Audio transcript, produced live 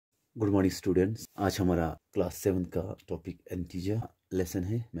Good morning students. आज हमारा class 7 का टॉपिक इंटीजर लेसन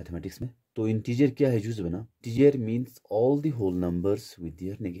है मैथमेटिक्स में। तो इंटीजर क्या है जूस बना। Integer means all the whole numbers with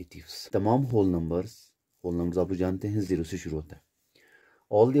their negatives. तमाम होल नंबर्स आप लोग जानते हैं जीरो से शुरू होता है।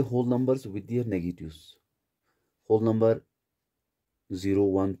 All the whole numbers with their negatives. Whole number 0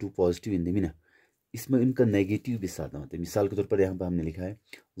 1 2 positive in the इसमें इनका नेगेटिव भी साथ होता है। मिसाल के तौर पर यहाँ पर हमने लिखा है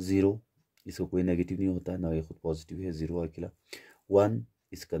 0, इसको कोई नेगेटिव नहीं होता, ना ये खुद पॉजिटिव है, 0 अकेला। 1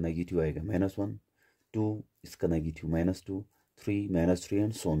 इसका नेगेटिव आएगा -1, 2 इसका नेगेटिव -2, 3 -3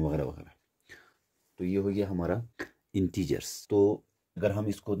 एंड सोन वगैरह वगैरह। तो ये हो गया हमारा इंटीजर्स। तो अगर हम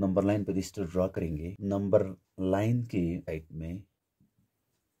इसको नंबर लाइन पर रजिस्टर ड्रा करेंगे, नंबर लाइन के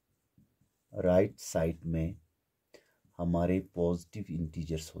राइट साइड में हमारे पॉजिटिव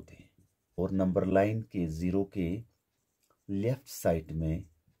इंटीजर्स होते हैं और नंबर लाइन के 0 के लेफ्ट साइड में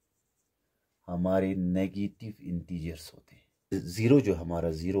हमारे नेगेटिव इंटीजर्स होते हैं। 0 जो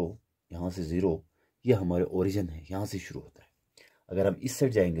हमारा 0, यहाँ से 0, ये हमारे ओरिजिन है, यहाँ से शुरू होता है। अगर हम इस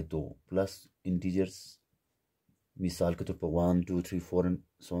साइड जाएंगे तो प्लस इंटीजर्स, मिसाल के तौर पर 1 2 3 4 एंड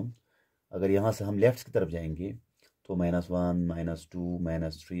सो ऑन। अगर यहाँ से हम लेफ्ट की तरफ जाएंगे तो -1 -2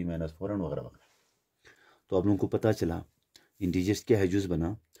 -3 -4 एंड वगैरह वगैरह। तो आप लोगों को पता चला इंटीजर्स क्या है जूस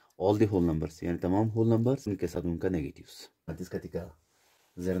बना ऑल द होल नंबर्स, यानी तमाम होल नंबर्स उनके साथ उनका negatives. Nanti ketika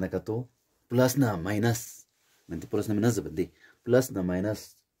zerna kato plus na minus, nanti plus na minus zabdi plus na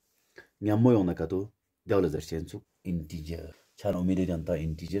minus nyammo yona kato dawla zarchensu integer chan umide janta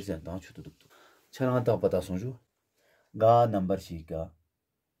integer janta chutu duktu chan anta pata sonju ga number shi ka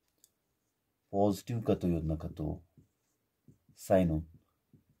positive kato yodna kato sign on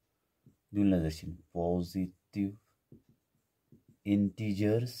dulna zarchin positive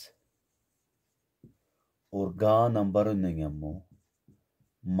integers और गा number नेगेमो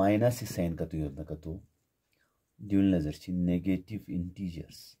minus sign का तो योजना का तो dual नजर ची negative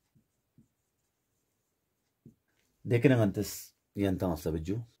integers देखने गंतस यंता मतलब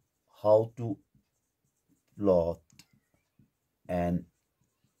जो how to plot N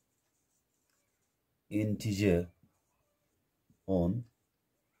integer on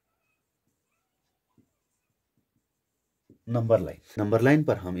number line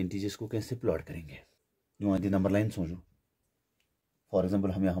पर हम इंटीजर्स को कैसे प्लॉट करेंगे। जो आदि नंबर लाइन सोचो, फॉर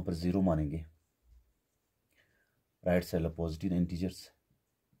एग्जांपल हम यहाँ पर 0 मानेंगे, right side positive integers,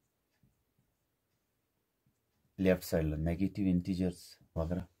 left side negative integers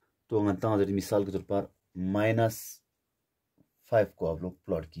वगैरह। तो अंता मिसाल के तौर पर -5 को आप लोग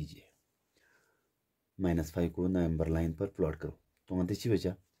प्लॉट कीजिए, -5 को नंबर लाइन पर प्लॉट करो। तो अंत अच्छी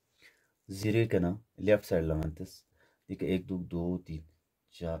वजह 0 का ना लेफ्ट साइड लगाते 1 2 2 3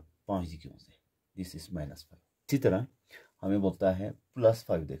 4 5 क्यों से दिस इज -5। इसी तरह हमें बोलता है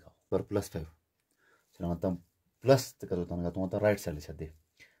 +5 देखा पर +5 चला प्लस तो राइट साइड से दे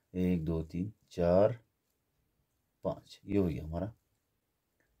 1 2 3 4 5, ये हो गया हमारा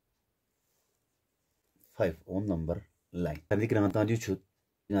 5 ऑन नंबर लाइन।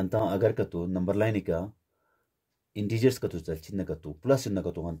 अगर कतो नंबर लाइन का इंटीजर्स कतो चल कतो प्लस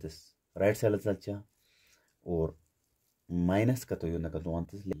कतो अंतस राइट साइड चलचा और माइनस कतो कतो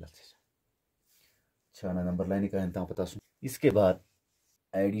अंतस ले छाना नंबर लाइन का इंता पता सुन। इसके बाद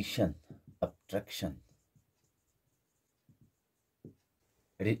एडिशन सब्ट्रैक्शन,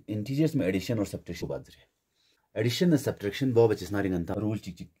 इंटीजर्स में एडिशन और सब्ट्रैक्शन बात रहे। एडिशन और सब्ट्रैक्शन बहुत बच्चे नारी गंता रूल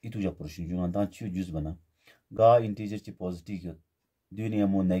चिक इतु जा पुरुष जो गंता छु जूस बना गा इंटीजर ची पॉजिटिव क्यों दुनिया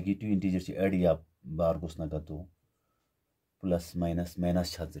मो नेगेटिव इंटीजर ची ऐड या बार घुसना का तो प्लस माइनस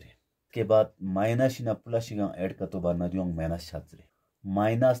माइनस छाजरे। के बाद माइनस ना प्लस का ऐड का तो बार दियो माइनस छाजरे,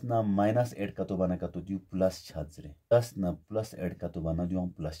 माइनस ना माइनस ऐड का तो बना का तो दियो प्लस छाजरे, प्लस ना प्लस ऐड का तो बना दियो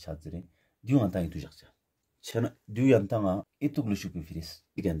प्लस छाजरे दियो अंता इतु जक्सा छन दियो अंता इतु ग्लुशु पे फिरिस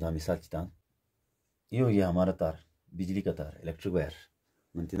इगंता मिसाल चितान यो ये हमारा तार, बिजली का तार, इलेक्ट्रिक वायर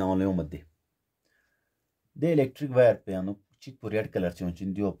मंतिना ऑनले मध्य दे इलेक्ट्रिक वायर पे अनु चिक पर रेड कलर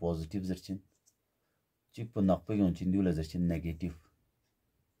चिन दियो पॉजिटिव जर्चिन, चिक पर नक पे चिन दियो जर्चिन नेगेटिव।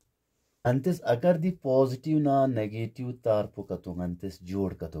 अंतस अगर दी पॉजिटिव ना नेगेटिव तार पो कतो अंतस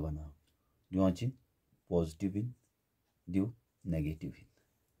जोड़ कतो बना जो चिन पॉजिटिव इन दियो नेगेटिव इन।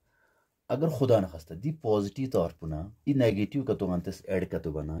 अगर खुदा न खास्ता दी पॉजिटिव तार पो ना दी नेगेटिव कतो अंतस ऐड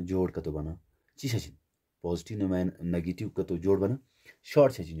कतो बना जोड़ कतो बना चीज है पॉजिटिव ने नेगेटिव कतो जोड़ बना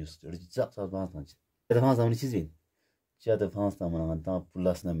शॉर्ट है जिन्यूस जा सा बात ना दफा सामने चीज इन चाहे फांस ता मना ता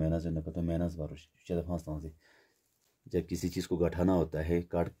प्लस ना माइनस न कतो माइनस बारो चाहे फांस ता से जब किसी चीज को गठाना होता है,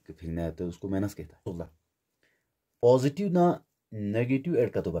 काट के फेंकना होता है, उसको माइनस कहता है। पॉजिटिव ना नेगेटिव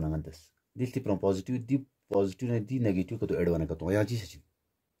ऐड का तो बना दस दिल थी पॉजिटिव ने दी नेगेटिव का तो ऐड बना का तो यहाँ चीज है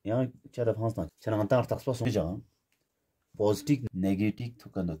यहाँ चाहे फांस ता चला अंता अर्थ स्पष्ट हो जाए positive negative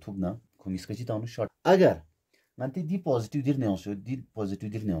thukna khungis kachi taunu short agar nanti di positive dir ne osud di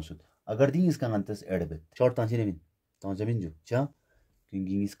positive dir ne osud agar di iska ngantas add bet short tan chine min tan jamin ju cha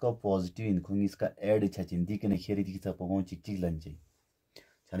kunging iska positive in khung iska add chachin di kene kheri di ta pagon chik chik lanche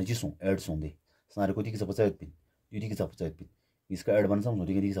chane ji son add son de snare ko di ki sapcha pin di ki sapcha pin iska add ban sam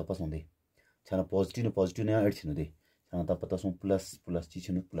so di ki sapcha son de chana positive ne add chinu de chana ta pata son plus chi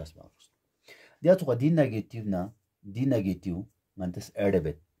chinu plus ba dia to di negative ngantas add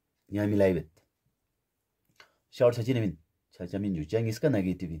bet nya milai bet short chachine min chachamin ju chang iska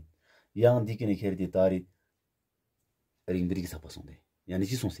negative yang dikine kherdi tari ring biri ki sapa sonde yani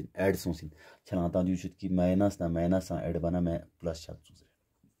chi sonsin add sonsin chana ta ju chut ki minus na add bana me plus chat su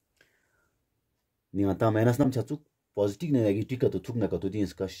ni ata minus nam chat positive ne negative ka to thuk na ka to din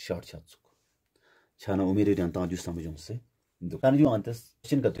iska short chat su chana umiri ran ta ju samjhon se do kan ju antes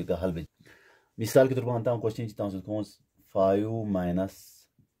question ka to ka hal be misal के तौर पर आता हूँ question चिता हूँ कौन 5 minus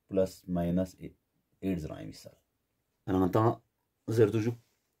plus minus 8 जरा मिसाल बनाता जर तुझे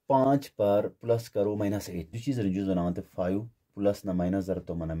 5 पर प्लस करो माइनस 8 जो चीज़ रिज्यूस बनाते 5 प्लस ना माइनस जर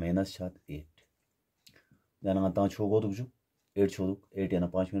तो मना माइनस शायद 8 बनाता छोगो तुझे 8 छोड़ो 8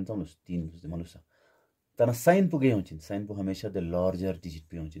 याना 5 मिनट तो 3 मनुष्य तना साइन पु गए होंचिन साइन पु हमेशा द लार्जर डिजिट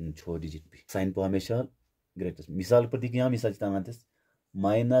पे होंचिन छो डिजिट पे साइन पु हमेशा ग्रेटेस्ट मिसाल पर दिख यहाँ मिसाल चिता नाते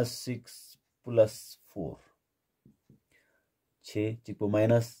 -6 plus 4 6 चिकपो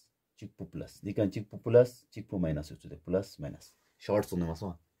minus चिकपो plus दिkan चिकपो plus चिकपो minus होचुदे plus minus short सोने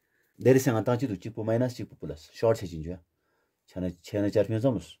वासो देरी से आता चिदु चिकपो माइनस चिकपो प्लस शॉर्ट से चिंजु छने छने चार में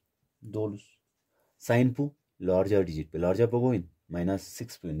जमुस दोलुस साइन पु लार्जर डिजिट पे लार्जर पगोइन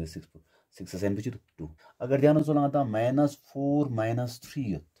 -6 पे इन 6 साइन पे चिदु 2 अगर ध्यान से लगाता -4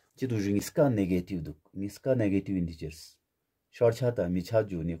 -3 चिदु इसका नेगेटिव इंटीजर्स शॉर्ट छाता मिछा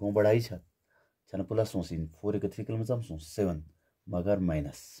जो ने को बढ़ाई छा चना प्लस सोसिन 4 के 3 किलोमीटर सम 7 मगर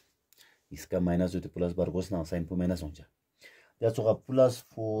माइनस इसका माइनस जो प्लस बार गोस ना sign Pu minus होंचा that's why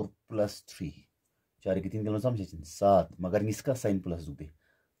 +4 +3 4 के 3 किलोमीटर सम 7 मगर इसका साइन प्लस दुबे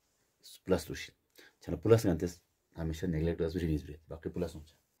प्लस तो चना प्लस गंतेस हमेशा नेग्लेक्ट प्लस रिलीज रे बाकी प्लस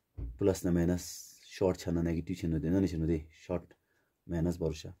होंचा प्लस ना माइनस शॉर्ट छना नेगेटिव छनो देना नहीं छनो दे शॉर्ट माइनस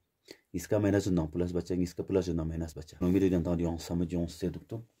बरशा इसका माइनस ना प्लस बचा इसका प्लस ना माइनस बचा उम्मीद है जानता हूं समझ से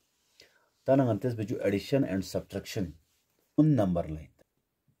दुख ताना गंतेस बेजू एडिशन एंड सब्ट्रैक्शन उन नंबर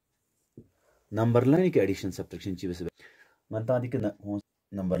लाइन के एडिशन सब्ट्रैक्शन ची वैसे मनता दी के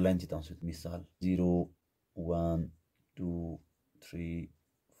नंबर लाइन चिता हूं मिसाल 0 1 2 3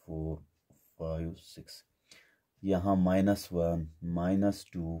 4 5 6 यहाँ -1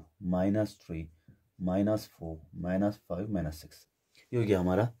 -2 -3 -4 -5 -6 ये हो गया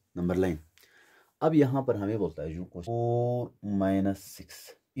हमारा नंबर लाइन। अब यहाँ पर हमें बोलता है जो 4 - 6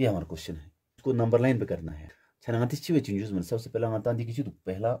 ये हमारा क्वेश्चन है, इसको नंबर लाइन पे करना है। सबसे पहला आता दी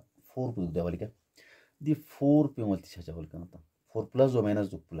पहला 4 पे दुख वाली क्या दी 4 पे मल्टी छा बोल करना 4 प्लस दो माइनस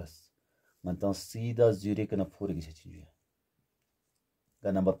 2 प्लस मनता सीधा 0 के ना 4 की छा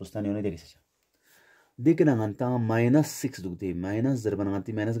का नंबर पुछता नहीं होने देगी छा देख ना मनता -6 दुख दे माइनस जर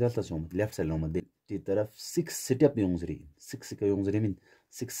बनाती माइनस गलता सो लेफ्ट साइड में दे ती तरफ 6 सेटअप योंजरी 6 के योंजरी मीन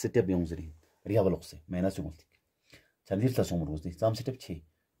 6 सेटअप योंजरी रिया वालों से माइनस योंजरी चलिए ता सोमर रोज दे साम सेटअप 6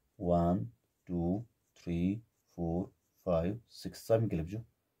 1 2 3 4 5 6 साम के लबजो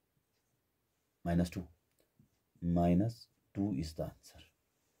 -2 -2 is the answer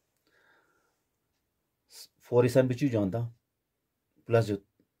 4 इसान बिचू जानता प्लस जो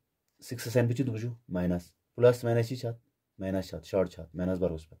 6 इसान बिचू दुजू माइनस प्लस माइनस ही छात माइनस छात शॉर्ट छात माइनस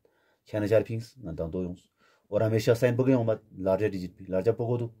बार उस पर 6000 फिंग्स नंता 2 यूंस और हमेशा साइन पगे हम बात लार्जर डिजिट पे लार्जर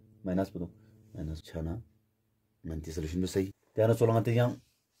पगो दो माइनस पदो माइनस छना नंती सॉल्यूशन में सही त्याना चोलांते yang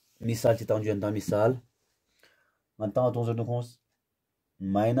misal kita unjuk tentang misal nantang atong zo dukos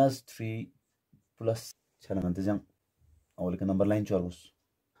 -3 plus छना नंते yang awal के नंबर लाइन चोरबुस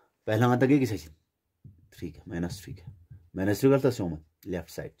पहला ngata के किसे 3 का -3 का -3 करता से मत लेफ्ट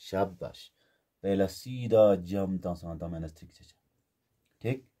साइड शाबाश पहला सीधा जम ता सांता -3 के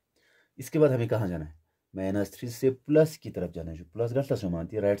ठीक। इसके बाद हमें कहाँ जाना है -3 से प्लस की तरफ जाना है जो प्लस गलता से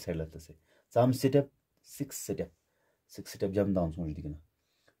मानती है राइट साइड लगता से सम सेटअप 6 सेटअप जम डाउन समझ दी ना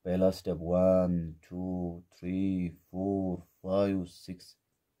पहला स्टेप 1 2 3 4 5 6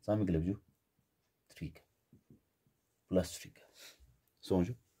 सम के लिए 3 प्लस 3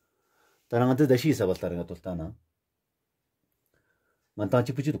 समझो तरंगते दशी सब तरंग तो ताना मनता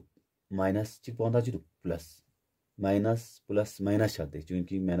चिपुचि minus चिपोंदा चिदु plus minus plus minus छाते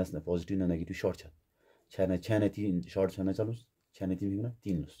क्योंकि माइनस ना पॉजिटिव ना नेगेटिव शॉर्ट छात छाने 3 शॉर्ट छाना चालू छाने 3 बिगना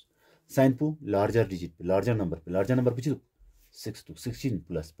 3 लुस साइन पु लार्जर डिजिट पे लार्जर नंबर पे चिदु 6 to 16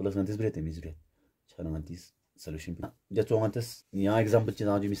 प्लस प्लस 29 ब्रेते मिस ब्रेत छाना 29 सोल्यूशन पे जब वंतस यहाँ एग्जाम्पल चीज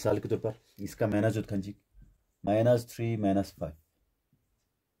आज मिसाल के तौर पर इसका माइनस जो खंची -3 -5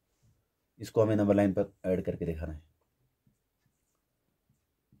 इसको हमें नंबर लाइन पर ऐड करके दिखाना है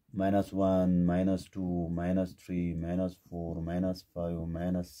 -1 -2 -3 -4 -5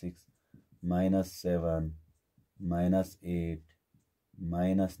 -6 -7 -8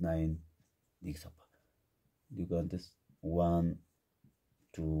 -9 दिख सपा दिख 1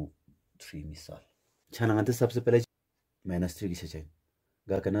 2 3 मिसाल छाना सबसे पहले -3 की चाहिए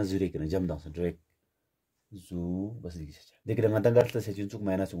गा करना 0 करना जम दांस डायरेक्ट जू बस दी की देख रहे हैं गलत से चुक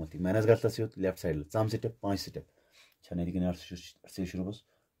माइनस होती माइनस गलत से लेफ्ट साइड चाम स्टेप 5 स्टेप छाने दिख से शुरू बस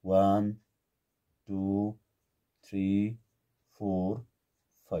 1 2 3 4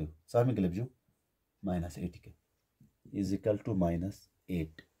 5 चामी के जो -8 के इज इक्वल टू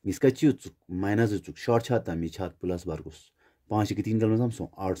 -8 इसका चुक माइनस चुक शॉर्ट छाता मी छात प्लस बार गुस 5 के 3 गल में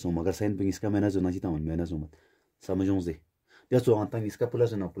 800 मगर साइन पे इसका माइनस होना चाहिए माइनस होमत समझों से जैसो आता इसका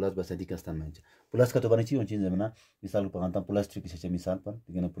प्लस ना प्लस बस अधिक स्थान में प्लस का तो बने चाहिए चीज़ ना मिसाल को आता +3 किसी मिसाल पर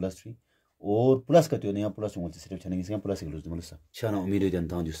लेकिन +3 और प्लस का तो यहाँ प्लस होंगे सिर्फ छाने इसका प्लस इग्लूस मतलब सा छाना उम्मीद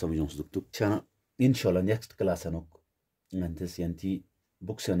जानता हूँ जो समझों से दुख छाना इंशाल्लाह नेक्स्ट क्लास है नोक नंतस यंती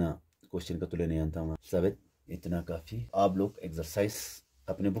बुक्स है ना क्वेश्चन का तो लेने जानता हूँ सब इतना काफ़ी आप लोग एक्सरसाइज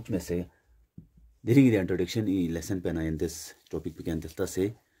अपने बुक में से धीरे धीरे इंट्रोडक्शन लेसन पे ना यंतस टॉपिक पे क्या से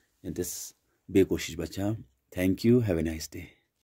यंतस बे कोशिश बचा thank you have a nice day